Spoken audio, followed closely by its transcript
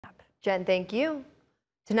Jen, thank you.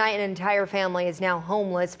 Tonight, an entire family is now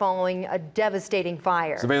homeless following a devastating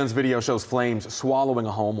fire. Surveillance video shows flames swallowing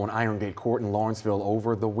a home on Iron Gate Court in Lawrenceville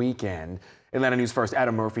over the weekend. Atlanta News First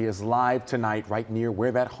Adam Murphy is live tonight right near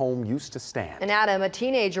where that home used to stand. And Adam, a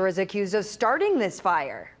teenager is accused of starting this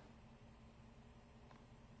fire.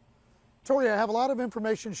 Tori, I have a lot of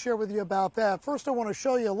information to share with you about that. First, I want to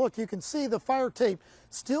show you, look, you can see the fire tape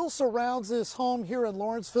still surrounds this home here in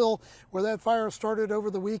Lawrenceville where that fire started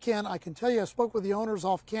over the weekend. I can tell you, I spoke with the owners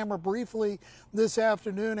off camera briefly this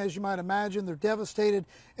afternoon. As you might imagine, they're devastated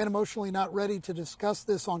and emotionally not ready to discuss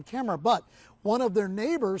this on camera. But one of their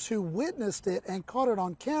neighbors who witnessed it and caught it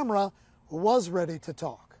on camera was ready to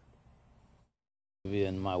talk.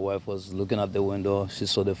 And my wife was looking out the window. She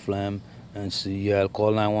saw the flame. And she yelled,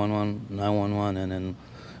 call 911, and then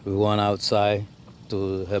we went outside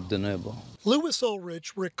to help the neighbor. Lewis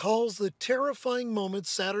Ulrich recalls the terrifying moment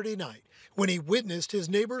Saturday night when he witnessed his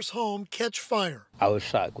neighbor's home catch fire. I was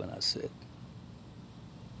shocked when I saw it.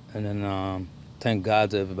 And then thank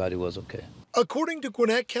God everybody was okay. According to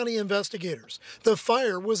Gwinnett County investigators, the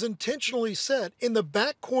fire was intentionally set in the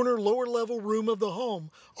back corner lower level room of the home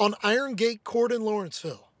on Iron Gate Court in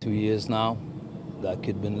Lawrenceville. 2 years now. That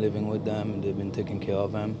kid been living with them, and they've been taking care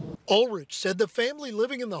of him. Ulrich said the family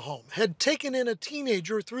living in the home had taken in a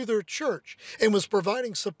teenager through their church and was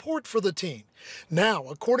providing support for the teen. Now,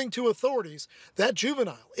 according to authorities, that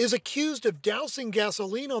juvenile is accused of dousing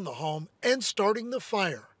gasoline on the home and starting the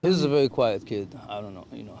fire. He's a very quiet kid. I don't know,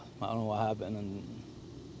 I don't know what happened,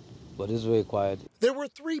 but he's very quiet. There were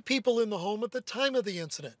 3 people in the home at the time of the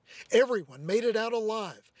incident. Everyone made it out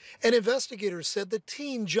alive. And investigators said the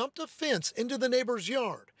teen jumped a fence into the neighbor's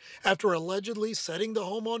yard after allegedly setting the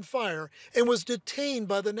home on fire and was detained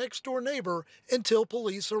by the next door neighbor until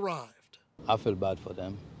police arrived. I feel bad for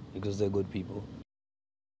them because they're good people.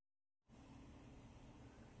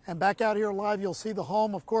 And back out here live, you'll see the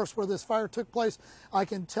home, of course, where this fire took place. I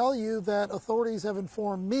can tell you that authorities have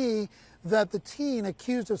informed me that the teen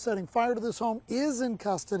accused of setting fire to this home is in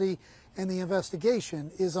custody and the investigation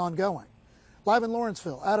is ongoing. Live in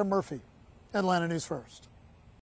Lawrenceville, Adam Murphy, Atlanta News First.